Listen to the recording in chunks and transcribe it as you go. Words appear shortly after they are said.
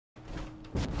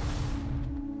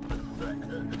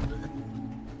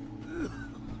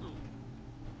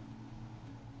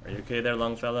Are you okay there,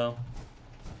 Longfellow?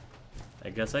 I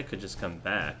guess I could just come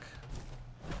back.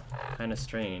 Kinda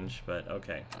strange, but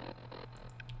okay.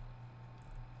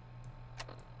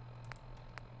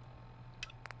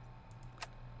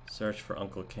 Search for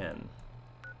Uncle Ken,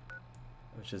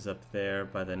 which is up there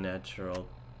by the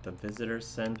visitor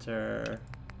center.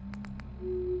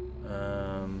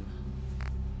 And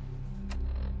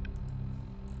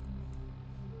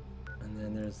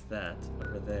then there's that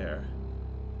over there.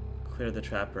 Clear the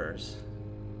trappers.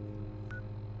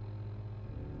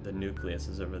 The nucleus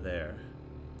is over there.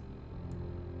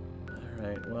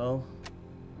 Alright, well.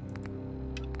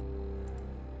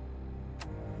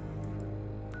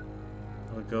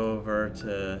 I'll go over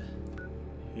to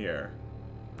here.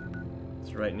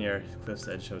 It's right near Cliff's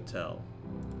Edge Hotel.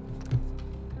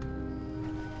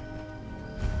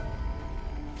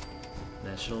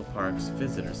 National Park's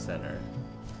Visitor Center.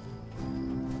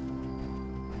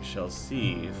 We shall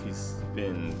see if he's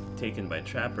been taken by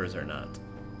trappers or not.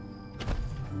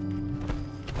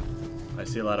 I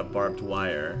see a lot of barbed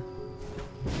wire.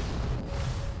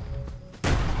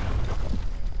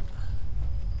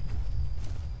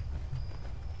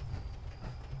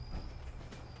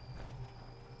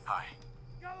 Hi.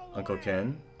 Uncle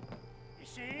Ken? You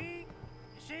see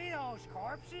those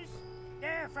corpses?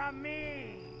 They're from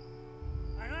me.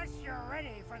 Unless you're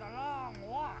ready for the long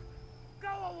walk, go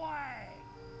away.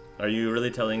 Are you really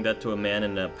telling that to a man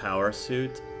in a power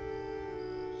suit?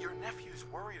 Your nephew's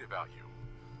worried about you.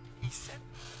 He sent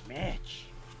Mitch.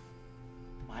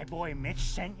 My boy Mitch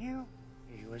sent you?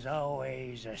 He was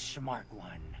always a smart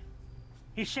one.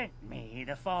 He sent me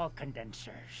the fog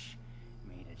condensers.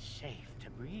 Made it safe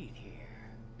to breathe here.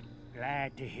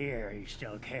 Glad to hear he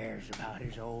still cares about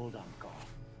his old uncle.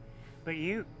 But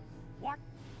you... What?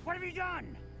 What have you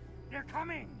done? They're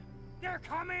coming! They're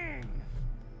coming!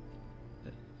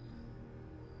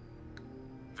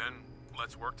 Then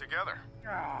let's work together.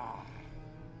 Ah,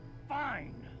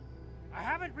 fine. I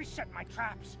haven't reset my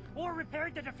traps or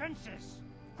repaired the defenses.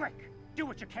 Quick, do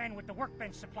what you can with the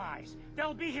workbench supplies.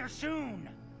 They'll be here soon.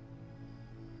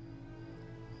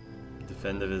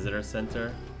 Defend the visitor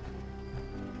center?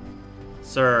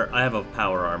 Sir, I have a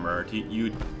power armor. Do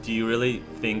you really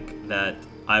think that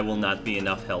I will not be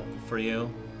enough help for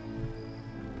you?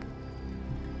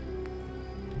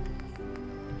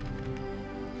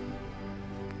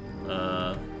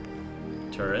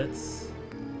 Turrets?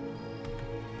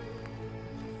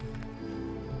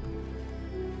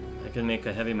 I can make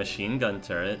a heavy machine gun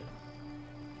turret.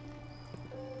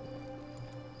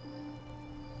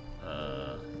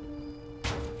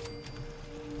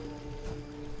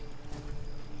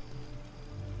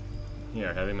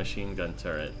 Here, heavy machine gun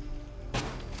turret.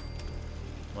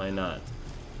 Why not?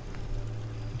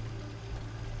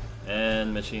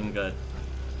 And machine gun.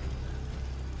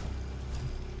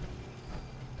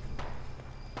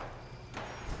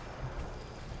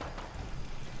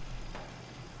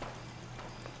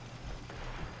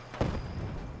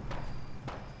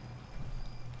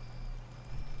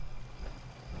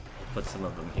 Put some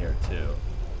of them here too.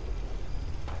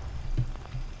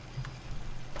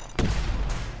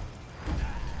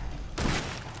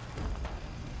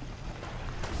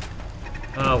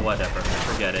 Oh, whatever.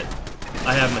 Forget it.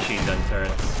 I have machine gun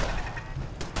turrets.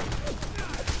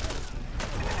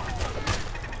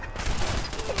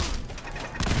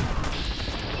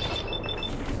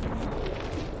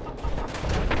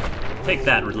 Take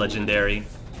that, legendary.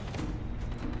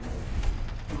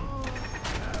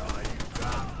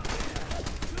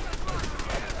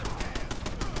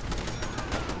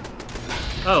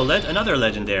 Oh, another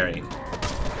legendary.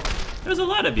 There's a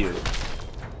lot of you.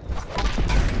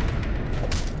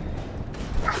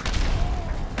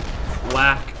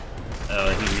 Whack. Oh,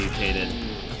 he mutated.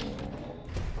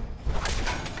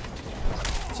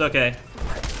 It's okay.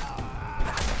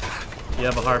 You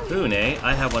have a harpoon, eh?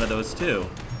 I have one of those too.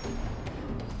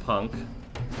 Punk.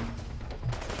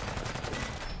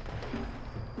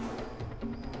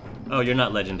 Oh, you're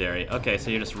not legendary. Okay, so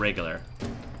you're just regular.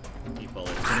 People,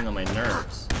 it's getting on my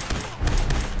nerves.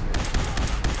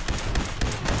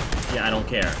 Yeah, I don't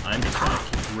care. I'm just gonna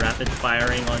keep rapid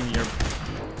firing on your...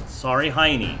 Sorry,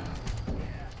 Heine.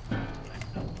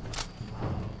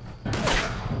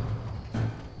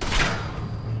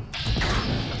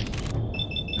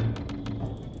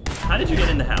 How did you get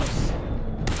in the house?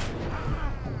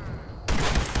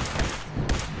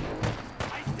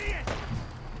 I see it.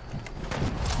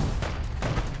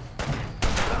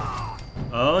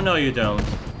 Oh, no you don't.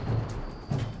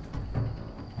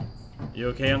 You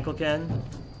okay, Uncle Ken?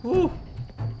 Woo!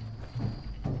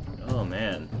 Oh,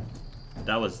 man.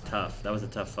 That was tough. That was a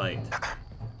tough fight.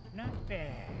 Not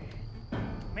bad.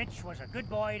 Mitch was a good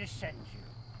boy to send you.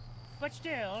 But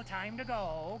still, time to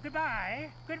go.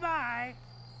 Goodbye. Goodbye.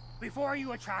 Before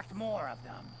you attract more of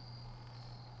them.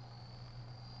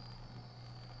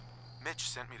 Mitch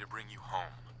sent me to bring you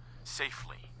home.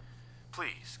 Safely.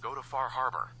 Please, go to Far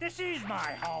Harbor. This is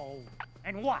my home.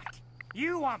 And what?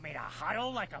 You want me to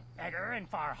huddle like a beggar in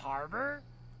Far Harbor?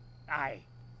 I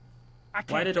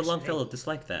can't. Why did a just Longfellow leave.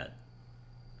 dislike that?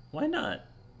 Why not?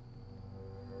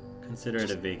 Consider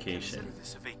it a vacation. Consider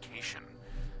this a vacation.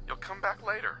 You'll come back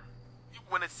later.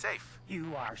 When it's safe.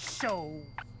 You are so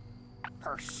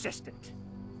persistent.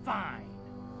 Fine.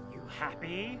 You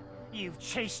happy? You've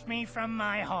chased me from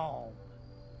my home.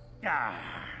 Ah.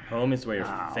 Home is where your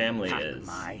I'll family pack is.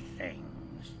 my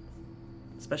things.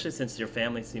 Especially since your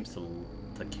family seems to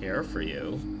care for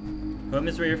you. Home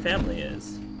is where your family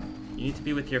is. You need to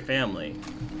be with your family.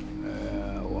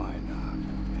 Why not?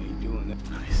 Ain't doing that.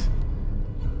 Nice.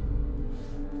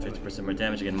 50% more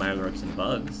damage against Mirelurks and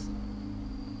bugs.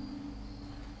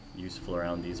 Useful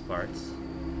around these parts.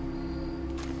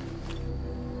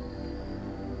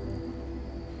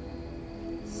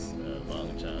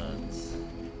 Long Johns.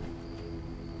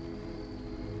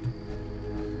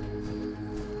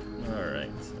 Alright,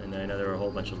 and I know there were a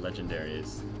whole bunch of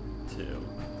legendaries, too.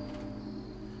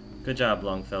 Good job,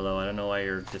 Longfellow. I don't know why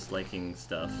you're disliking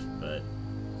stuff, but...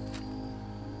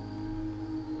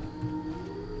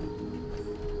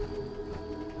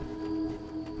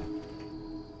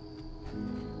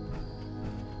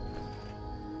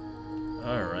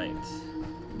 Alright.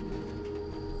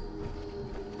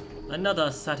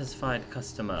 Another satisfied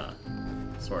customer.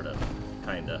 Sort of.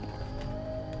 Kinda.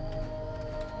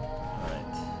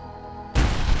 Alright.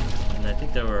 And I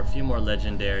think there were a few more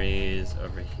legendaries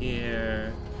over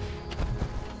here.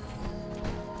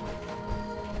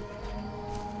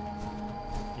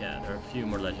 Yeah, there are a few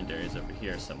more legendaries over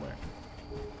here somewhere.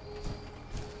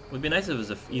 Would be nice if it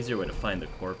was an easier way to find the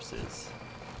corpses.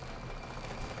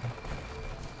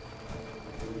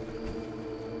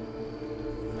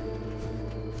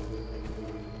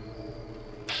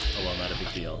 Oh well, not a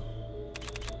big deal.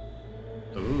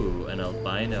 Ooh, an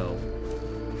albino.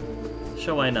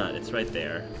 Sure, why not? It's right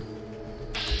there.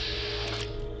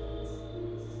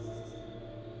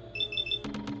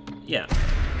 Yeah.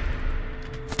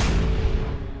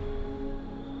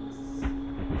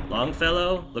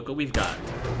 Longfellow, look what we've got.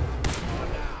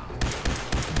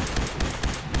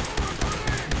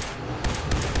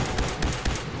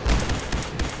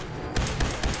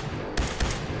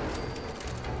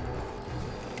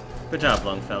 Good job,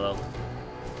 Longfellow.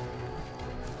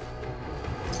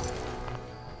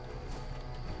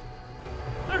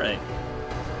 Alright.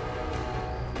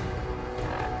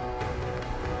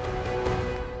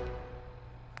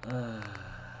 I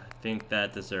think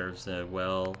that deserves a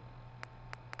well...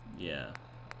 Yeah.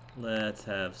 Let's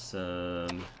have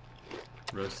some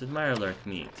roasted Mirelurk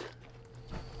meat.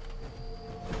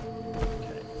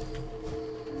 Okay.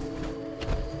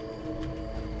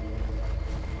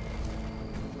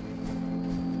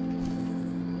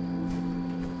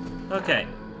 Okay.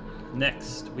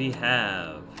 Next we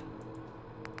have...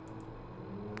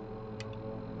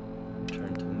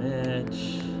 Turn to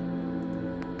Mitch.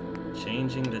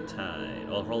 Changing the tide.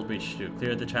 All hold breach to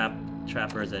clear the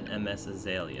trappers at MS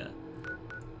Azalea,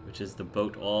 which is the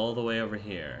boat all the way over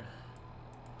here.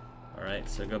 Alright,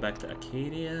 so go back to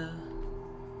Acadia.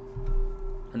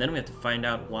 And then we have to find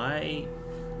out why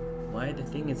the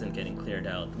thing isn't getting cleared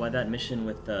out. Why that mission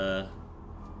with the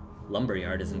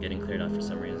lumberyard isn't getting cleared out for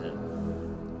some reason.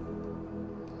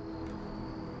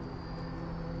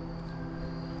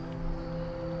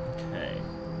 Okay.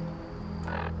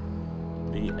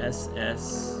 The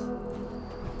SS...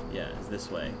 Yeah, it's this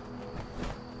way.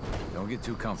 Don't get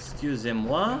too comfortable.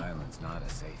 Excusez-moi? The island's not a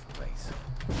safe place.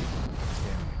 Stay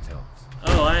on your toes.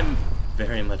 Oh, I'm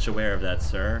very much aware of that,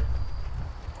 sir.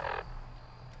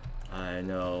 I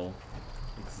know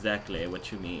exactly what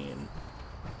you mean.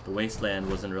 The wasteland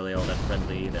wasn't really all that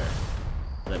friendly either,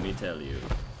 let me tell you.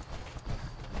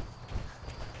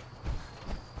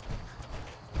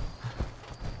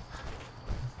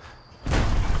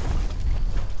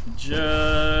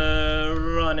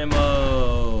 Geronimo!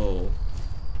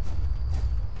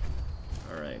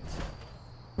 Alright.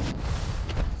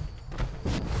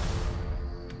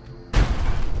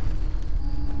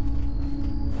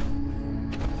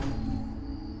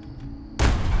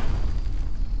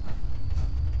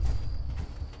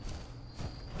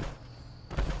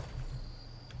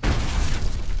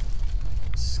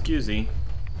 Excusey.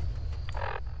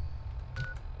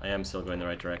 I am still going the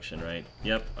right direction, right?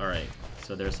 Yep, alright.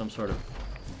 So there's some sort of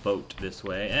boat this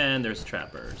way, and there's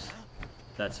trappers.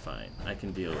 That's fine. I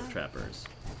can deal with trappers.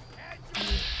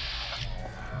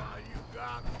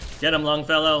 Get him,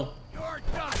 Longfellow!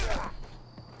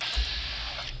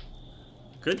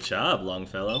 Good job,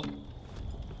 Longfellow.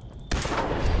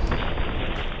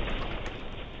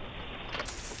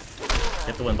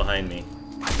 Get the one behind me.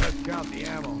 Let's count the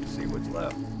ammo and see what's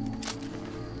left.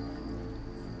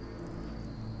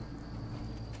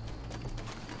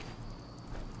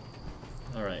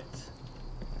 Alright.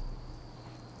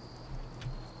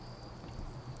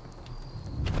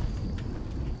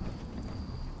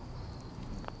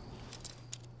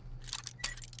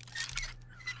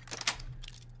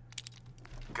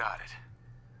 Got it.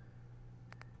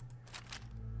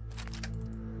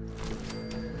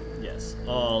 Yes,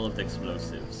 all of the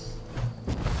explosives.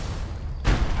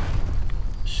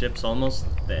 Ship's almost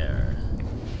there.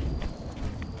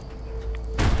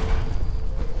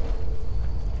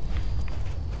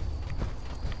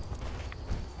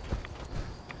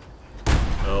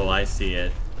 Oh, I see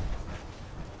it.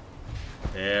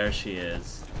 There she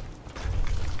is.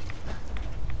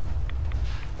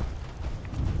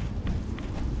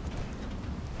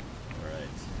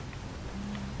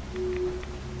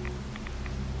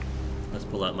 Let's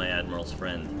pull out my Admiral's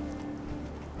friend.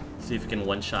 See if we can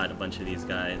one-shot a bunch of these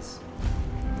guys.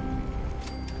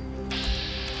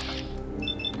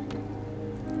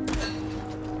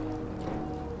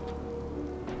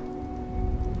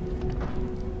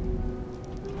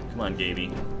 Come on, Gabey.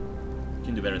 You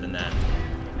can do better than that.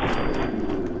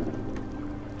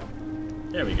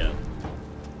 There we go.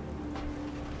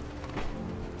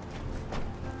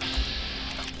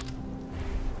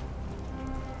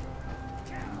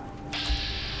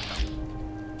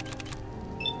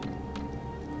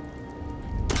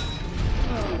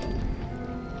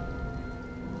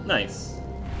 Nice.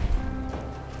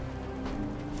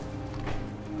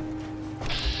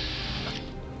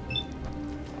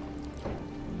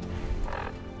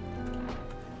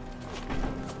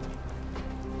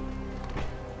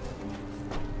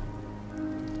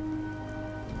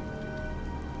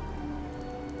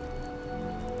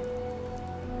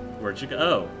 Where'd you go?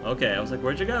 Oh, okay. I was like,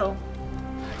 where'd you go?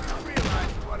 I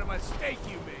realize what a mistake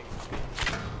you made.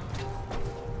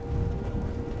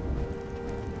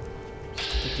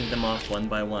 Picking them off one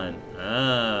by one.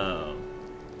 Oh.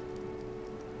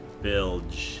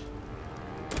 Bilge.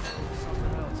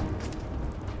 Something else.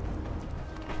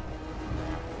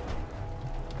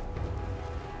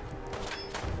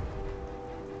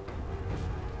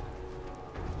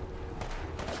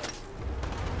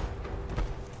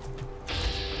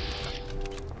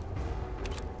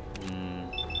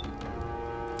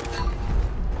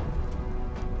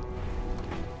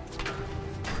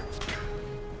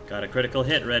 Got a critical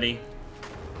hit ready.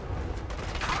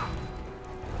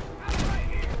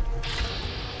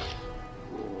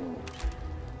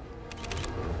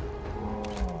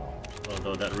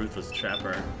 Although that ruthless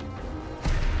trapper.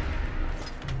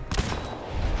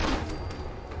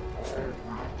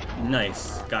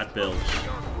 Nice. Got Bilge.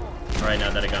 Alright, now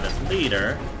that I got his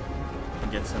leader, I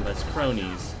can get some of his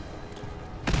cronies.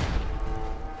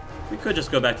 We could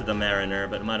just go back to the Mariner,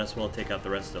 but might as well take out the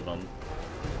rest of them.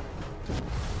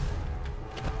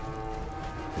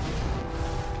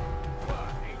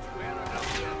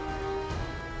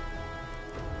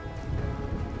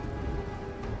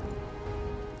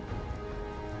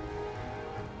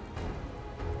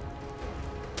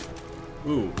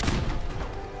 Ooh.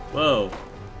 Whoa.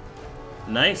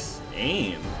 Nice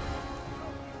aim.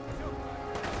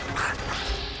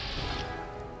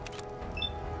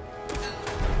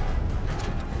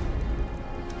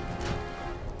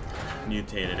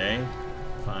 Mutated, eh?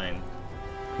 Fine.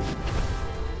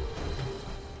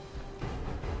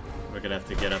 We're gonna have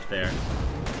to get up there.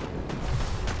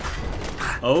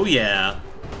 Oh yeah.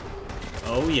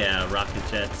 Oh yeah, rocket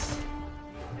jets.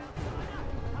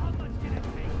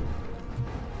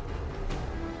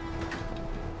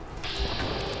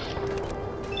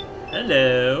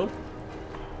 Hello.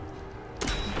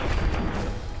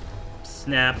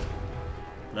 Snap.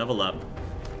 Level up.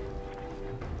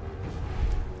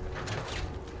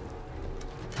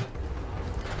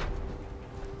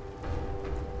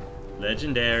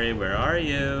 Legendary, where are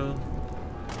you?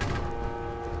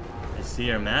 I see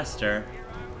your master.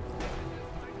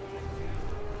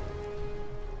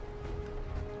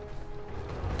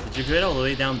 Did you get all the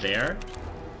way down there?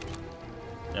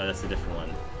 No, that's a different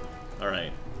one.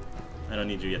 Alright. I don't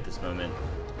need you at this moment.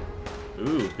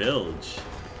 Ooh, Bilge.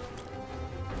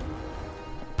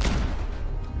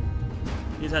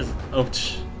 He has... Oh,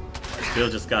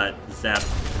 Bilge just got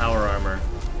zapped power armor.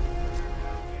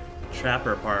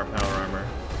 Trapper power armor.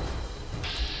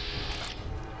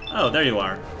 Oh, there you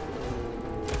are.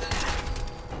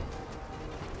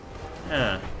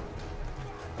 Yeah.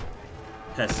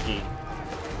 Pesky.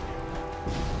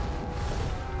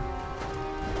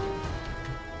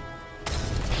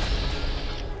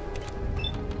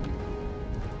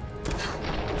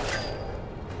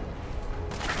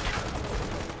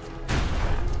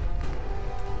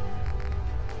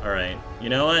 Alright, you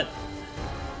know what?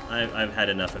 I've had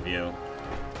enough of you.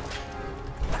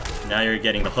 Now you're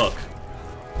getting the hook.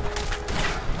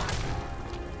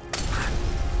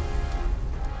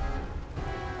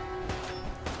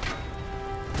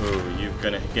 Ooh, you're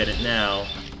gonna get it now.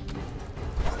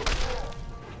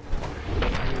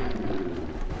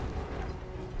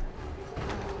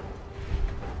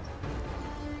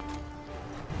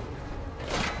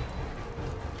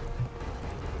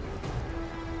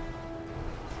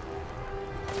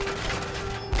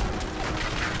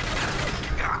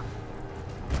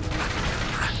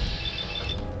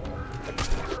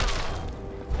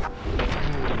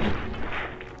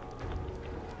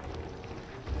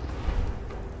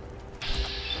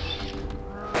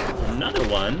 Another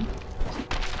one.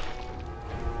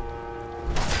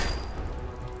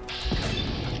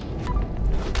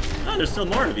 Oh, there's still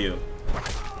more of you.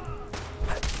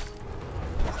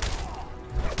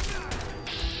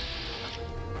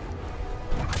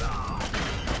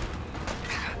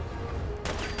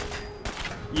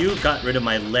 You got rid of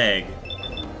my leg.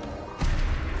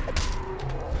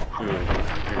 Ooh,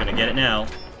 you're gonna get it now.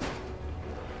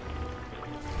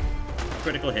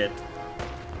 Critical hit.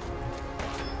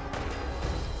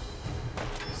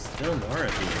 Still more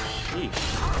of you.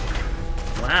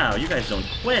 Sheesh. Wow, you guys don't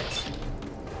quit.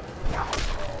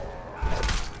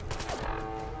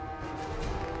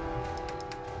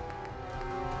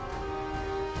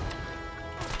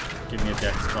 Give me a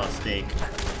Dex Claw steak.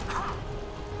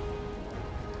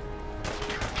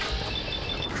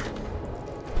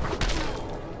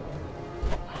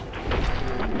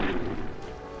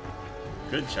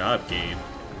 Good job, Gabe.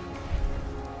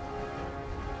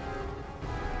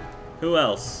 Who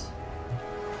else?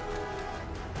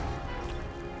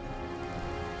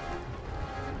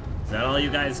 Is that all you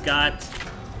guys got?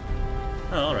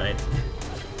 Oh, alright.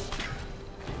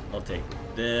 I'll take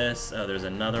this. Oh, there's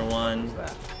another one.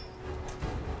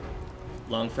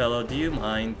 Longfellow, do you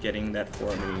mind getting that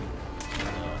for me?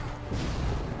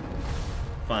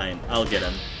 Fine, I'll get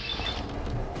him.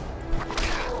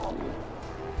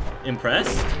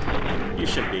 Impressed? You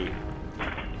should be.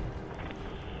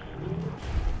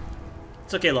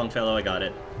 It's okay, Longfellow, I got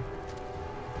it.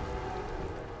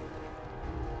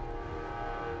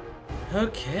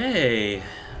 Okay,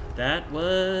 that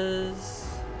was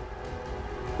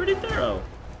pretty thorough.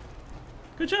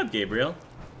 Good job, Gabriel.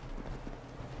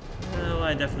 Oh,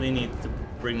 I definitely need to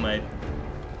bring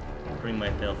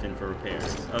myself in for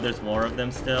repairs. Oh, there's more of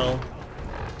them still.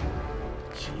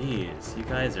 Jeez, you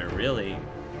guys are really.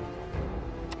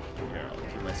 Here, I'll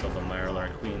give myself a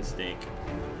Myrolar Queen steak.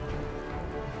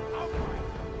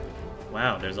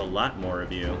 Wow, there's a lot more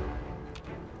of you.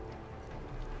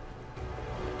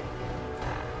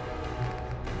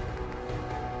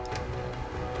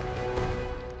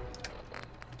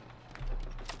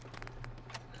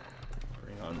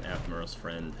 Bring on Admiral's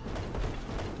friend.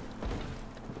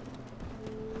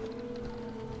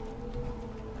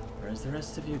 Where's the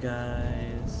rest of you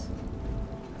guys?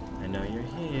 I know you're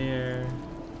here.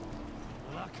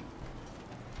 Luck.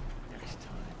 Next time.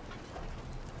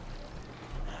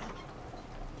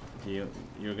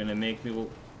 You're gonna make me.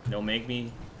 Don't make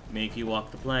me make you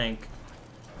walk the plank.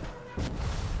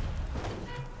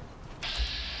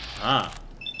 Ah.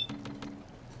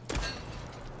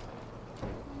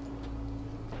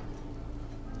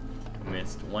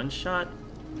 Missed one shot.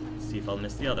 Let's see if I'll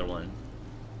miss the other one.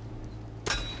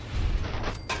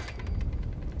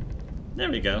 There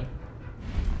we go.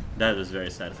 That was very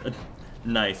satisfying.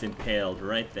 Nice, impaled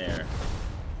right there.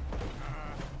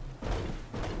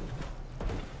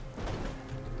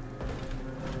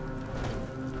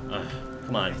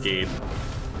 Come on, Gabe.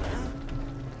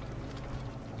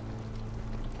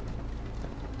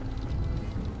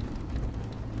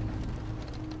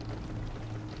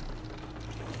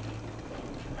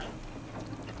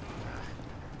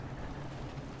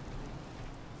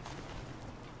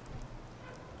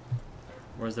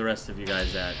 Where's the rest of you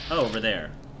guys at? Oh, over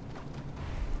there.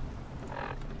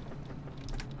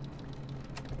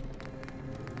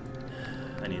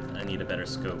 I need a better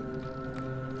scope.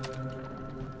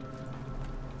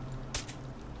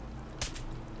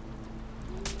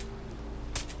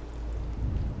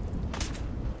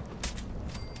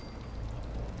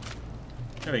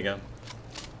 There we go.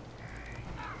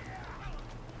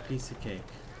 Piece of cake.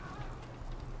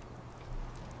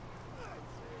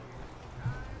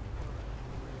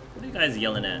 What are you guys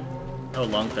yelling at? Oh,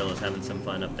 Longfellow's having some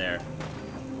fun up there.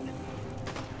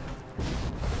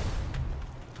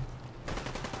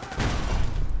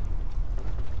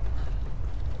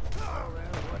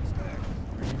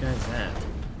 Where are you guys at?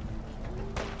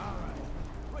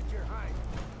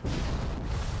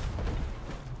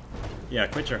 Yeah,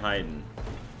 quit your hiding.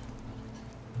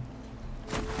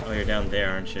 Oh, you're down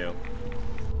there, aren't you?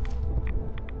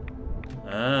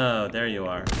 Oh, there you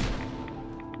are.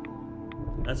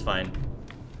 That's fine.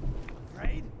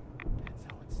 Afraid? That's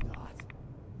how it starts.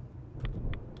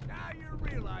 Now you're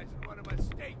realizing what a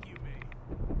mistake you made.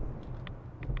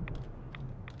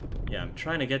 Yeah, I'm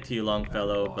trying to get to you,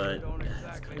 Longfellow, but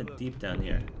it's kind of deep down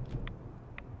here.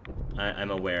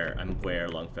 I'm aware,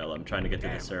 Longfellow. I'm trying to get to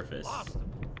the surface.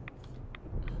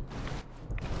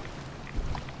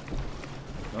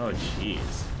 Oh,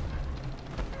 jeez.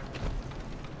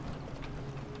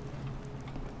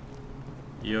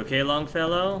 You okay,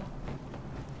 Longfellow?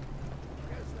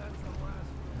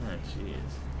 Oh, jeez.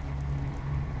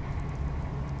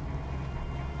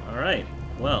 Alright,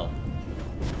 well.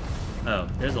 Oh,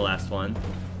 there's the last one.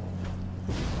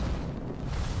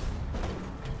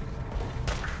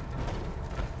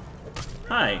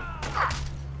 Hi.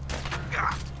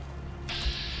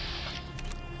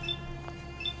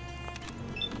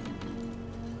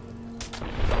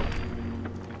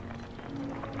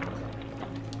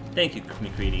 Thank you,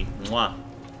 McCready. Mwah.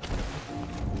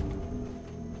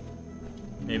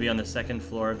 Maybe on the second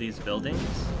floor of these buildings?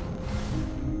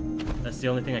 That's the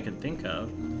only thing I can think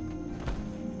of.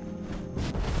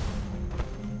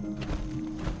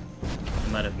 I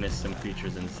might have missed some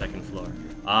creatures in the second floor.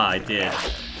 Ah, I did.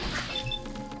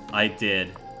 I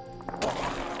did.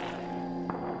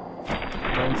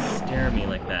 Don't scare me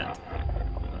like that.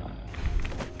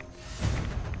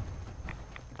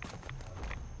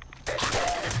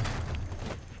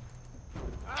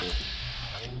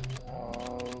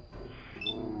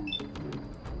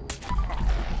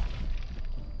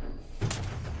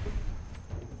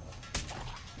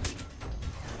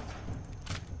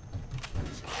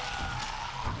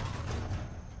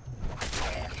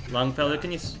 Longfellow,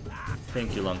 can you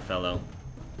thank you, Longfellow.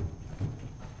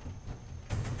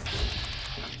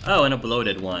 Oh, and a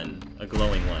bloated one. A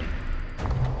glowing one.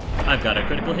 I've got a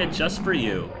critical hit just for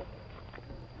you.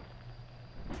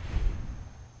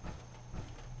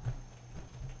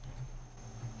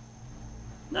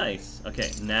 Nice. Okay,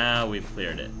 now we've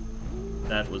cleared it.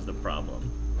 That was the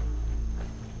problem.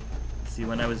 See,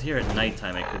 when I was here at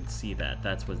nighttime, I could see that.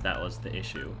 That was the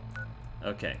issue.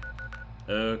 Okay.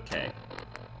 Okay.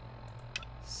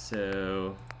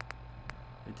 So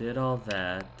we did all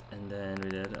that, and then we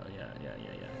did, oh, yeah.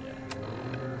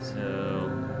 So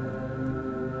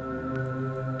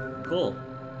cool.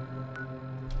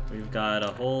 We've got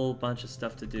a whole bunch of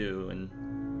stuff to do and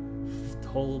a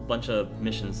whole bunch of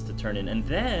missions to turn in, and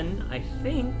then I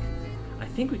think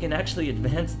we can actually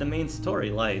advance the main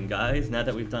storyline, guys. Now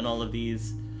that we've done all of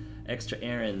these extra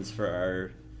errands for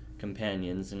our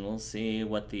companions, and we'll see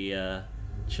what the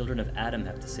children of Adam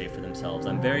have to say for themselves.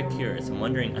 I'm very curious.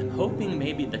 I'm hoping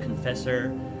maybe the confessor,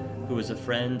 who was a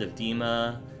friend of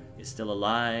Dima, is still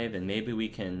alive, and maybe we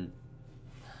can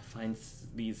find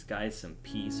these guys some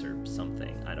peace or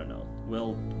something. I don't know.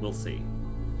 We'll see.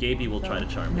 Gabey will try to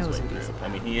charm his way through. I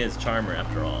mean, he is Charmer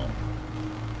after all.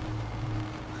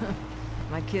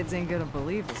 My kids ain't gonna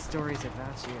believe the stories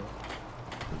about you.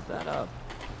 Is that a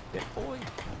big boy?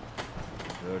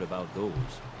 I've heard about those.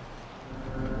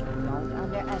 Don't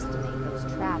underestimate those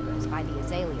trappers by the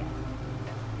Azalea.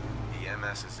 The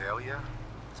MS Azalea?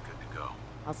 It's good to go.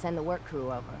 I'll send the work crew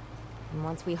over. And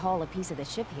once we haul a piece of the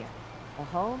ship here, the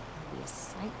hull will be a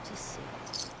sight to see.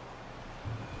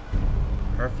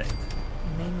 Perfect.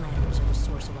 The mainlanders are the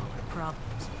source of all our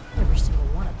problems. Every single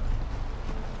one of them.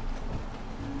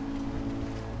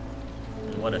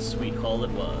 And what a sweet hull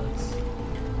it was.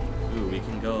 Ooh, we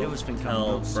can go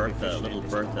tell Bertha, little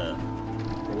Bertha.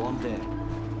 Go on there.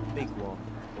 Big one.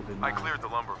 I cleared the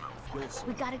lumber mill.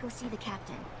 We gotta go see the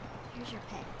captain. Here's your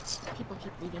pay. People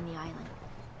keep leaving the island.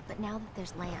 But now that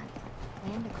there's land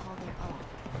to call their own.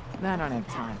 I don't have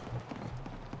time.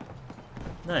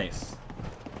 Nice.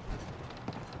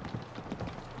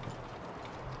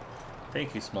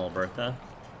 Thank you, small Bertha.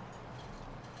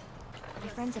 My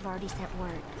friends have already sent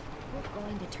word. We're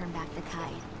going to turn back the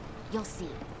tide. You'll see.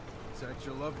 Protect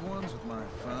your loved ones with my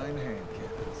fine hand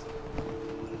cannons.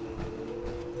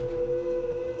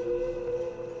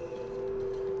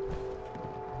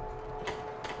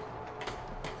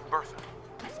 Bertha.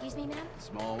 Excuse me, ma'am?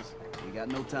 Smalls, we got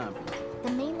no time for that. The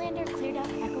mainlander cleared up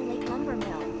Echo Lake lumber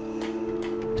mill.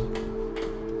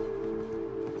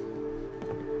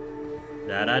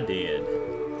 That I did.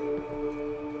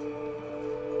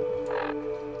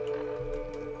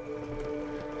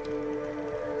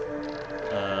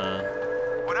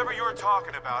 Whatever you're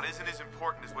talking about isn't as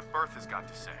important as what Bertha's got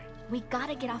to say. We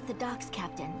gotta get off the docks,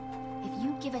 Captain. If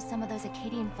you give us some of those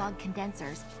Acadian fog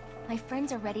condensers, my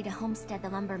friends are ready to homestead the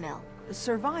lumber mill.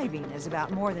 Surviving is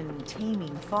about more than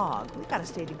taming fog. We've got to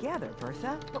stay together,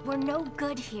 Bertha. But we're no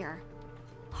good here.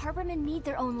 Harbormen need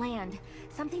their own land,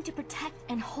 something to protect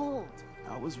and hold.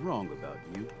 I was wrong about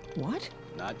you. What?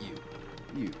 Not you.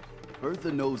 You.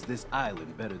 Bertha knows this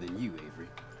island better than you, Avery.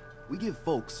 We give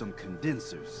folks some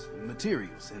condensers,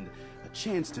 materials, and a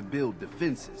chance to build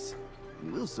defenses.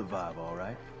 And we'll survive, all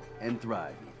right? And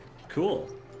thrive. Cool.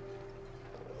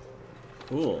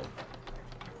 Cool.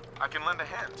 I can lend a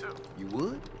hand, too. You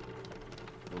would?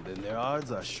 Well, then their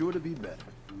odds are sure to be better.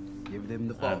 Give them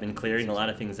the fog. I've been clearing a lot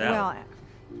of things out. Well,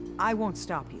 I won't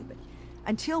stop you, but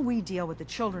until we deal with the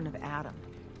children of Adam,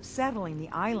 settling the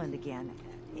island again,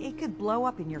 it could blow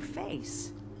up in your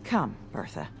face. Come,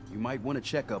 Bertha. You might want to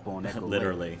check up on Echo.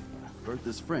 Literally.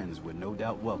 Bertha's friends would no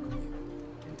doubt welcome you.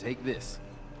 And take this.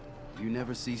 You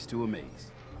never cease to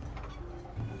amaze.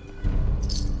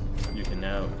 You can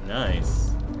now...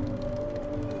 Nice.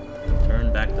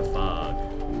 Turn back the fog.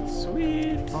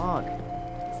 Sweet. Fog.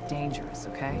 It's dangerous,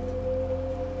 okay?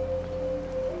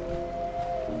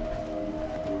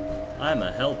 I'm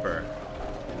a helper.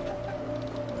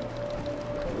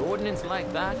 An ordinance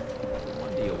like that? No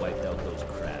wonder you wiped out those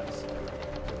crabs.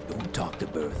 Don't talk to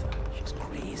Bertha. She's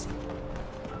crazy.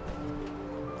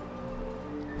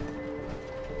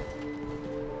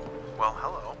 Well,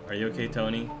 hello. Are you okay,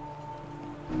 Tony?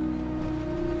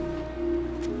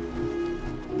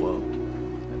 Whoa.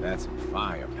 Now that's some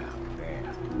firepower there.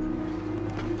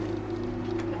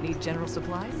 Need general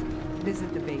supplies?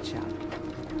 Visit the bait shop.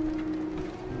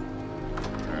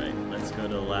 Alright, let's go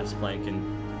to the last plank and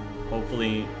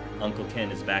hopefully Uncle Ken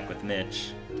is back with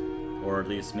Mitch. Or at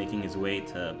least making his way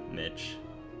to Mitch.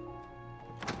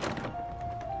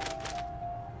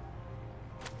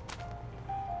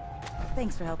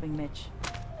 Thanks for helping, Mitch.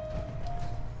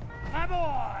 My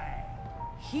boy!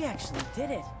 He actually did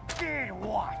it. Did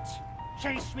what?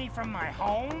 Chase me from my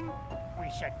home? We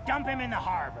should dump him in the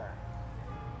harbor.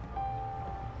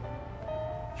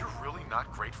 You're really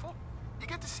not grateful? You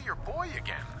get to see your boy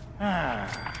again.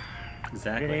 Ah,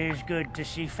 Exactly. it is good to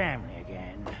see family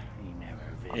again. He never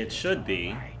visits It should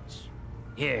be. on nights.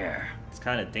 Here, It's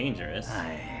kind of dangerous.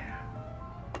 I...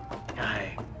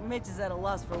 Mitch is at a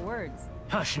loss for words.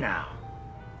 Hush now.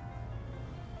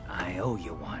 I owe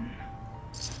you one.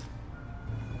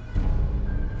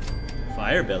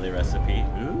 Fire belly recipe.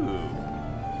 Ooh.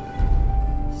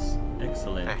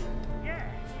 Excellent. Hey. Yes,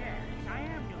 I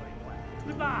am doing well.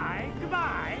 Goodbye,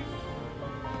 goodbye.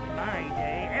 In my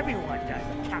day, everyone does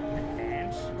the captain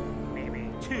dance.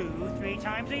 Maybe 2-3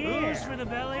 times a year. Booze for the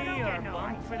belly or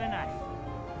bunk for the night.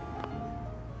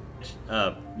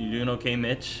 You doing okay,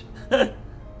 Mitch?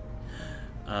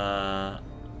 I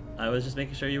was just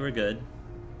making sure you were good.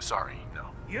 Sorry, no.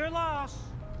 Your loss.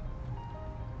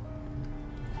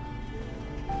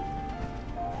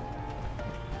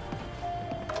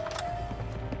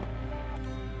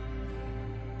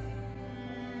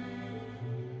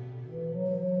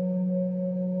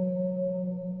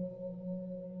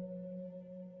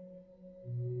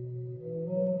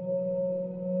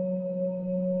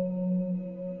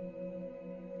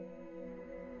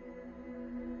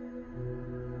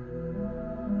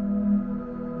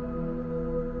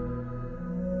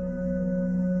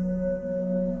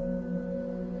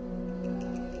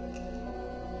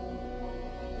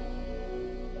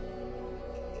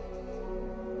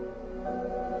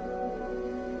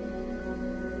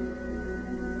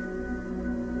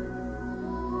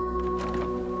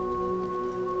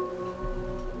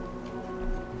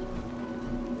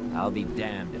 I'll be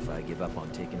damned if I give up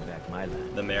on taking back my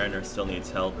land. The Mariner still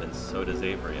needs help, and so does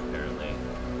Avery, apparently.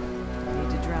 Need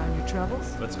to drown your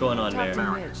troubles? What's going on, Talk to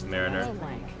Mariner? Mitch. Mariner. Hey,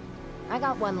 Mike. I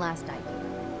got one last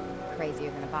idea. Crazier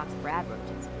than a box of rad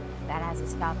roaches. That hasn't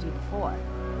stopped you before.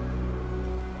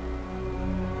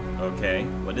 Okay,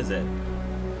 what is it?